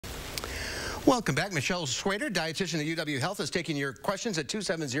Welcome back. Michelle Swader, dietitian at UW Health, is taking your questions at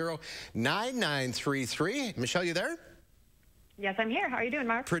 270-9933. Michelle, you there? Yes, I'm here. How are you doing,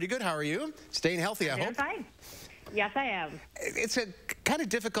 Mark? Pretty good. How are you? Staying healthy, I hope. Doing fine. Yes, I am. It's kind of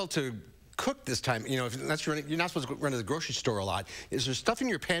difficult to cook this time. You know, unless you're not supposed to run to the grocery store a lot. Is there stuff in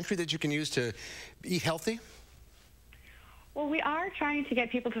your pantry that you can use to eat healthy? Well, we are trying to get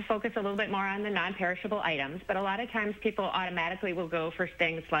people to focus a little bit more on the non-perishable items, but a lot of times people automatically will go for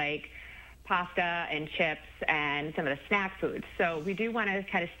things like pasta and chips and some of the snack foods. So we do want to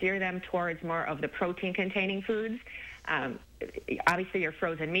kind of steer them towards more of the protein-containing foods. Obviously, your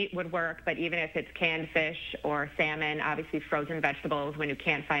frozen meat would work, but even if it's canned fish or salmon, obviously frozen vegetables when you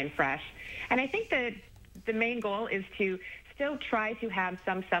can't find fresh. And I think that the main goal is to still try to have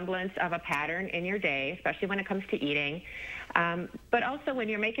some semblance of a pattern in your day, especially when it comes to eating. But also when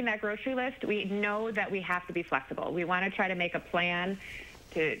you're making that grocery list, we know that we have to be flexible. We want to try to make a plan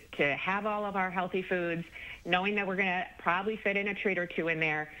to have all of our healthy foods, knowing that we're going to probably fit in a treat or two in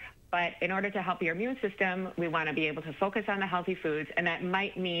there. But in order to help your immune system, we want to be able to focus on the healthy foods, and that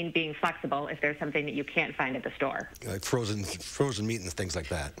might mean being flexible if there's something that you can't find at the store. Like frozen meat and things like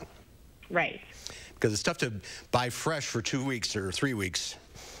that. Right. Because it's tough to buy fresh for 2 weeks or 3 weeks.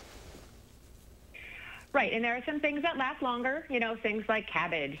 Right, and there are some things that last longer. You know, things like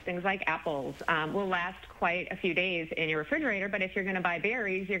cabbage, things like apples will last quite a few days in your refrigerator, but if you're going to buy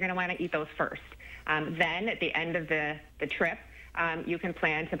berries, you're going to want to eat those first. Then at the end of the trip, you can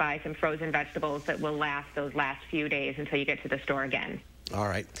plan to buy some frozen vegetables that will last those last few days until you get to the store again. All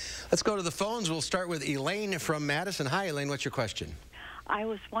right. Let's go to the phones. We'll start with Elaine from Madison. Hi, Elaine. What's your question? I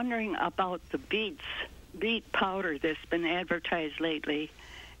was wondering about the beet powder that's been advertised lately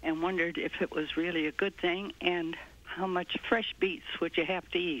and wondered if it was really a good thing and how much fresh beets would you have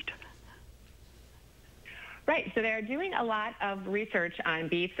to eat? Right. So they're doing a lot of research on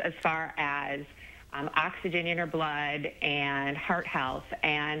beets as far as oxygen in your blood and heart health.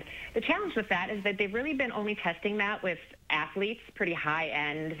 And the challenge with that is that they've really been only testing that with athletes, pretty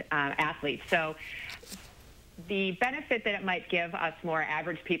high-end athletes. So the benefit that it might give us more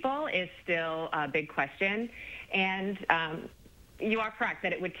average people is still a big question. And you are correct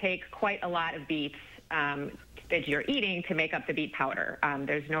that it would take quite a lot of beets that you're eating to make up the beet powder.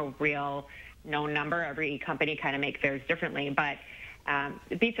 There's no real known number. Every company kind of makes theirs differently. But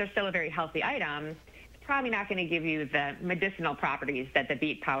beets are still a very healthy item. It's probably not going to give you the medicinal properties that the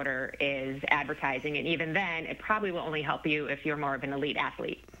beet powder is advertising. And even then, it probably will only help you if you're more of an elite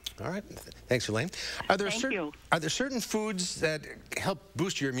athlete. All right. Thanks, Elaine. Are there certain foods that help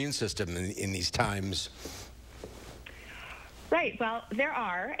boost your immune system in these times? Right. Well, there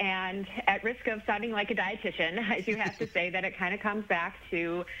are, and at risk of sounding like a dietitian, I do have to say that it kind of comes back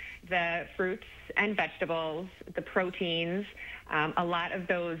to the fruits and vegetables, the proteins. A lot of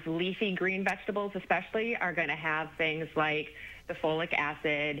those leafy green vegetables especially are going to have things like the folic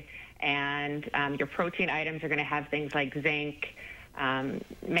acid, and your protein items are going to have things like zinc,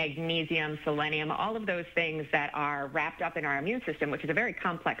 magnesium, selenium, all of those things that are wrapped up in our immune system, which is a very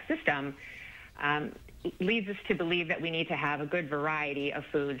complex system. Leads us to believe that we need to have a good variety of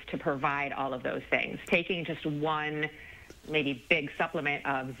foods to provide all of those things. Taking just one maybe big supplement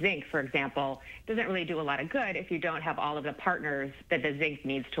of zinc, for example, doesn't really do a lot of good if you don't have all of the partners that the zinc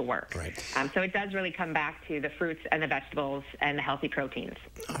needs to work. Right. So it does really come back to the fruits and the vegetables and the healthy proteins.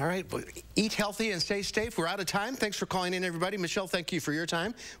 All right. Well, eat healthy and stay safe. We're out of time. Thanks for calling in, everybody. Michelle, thank you for your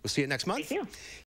time. We'll see you next month. Thank you.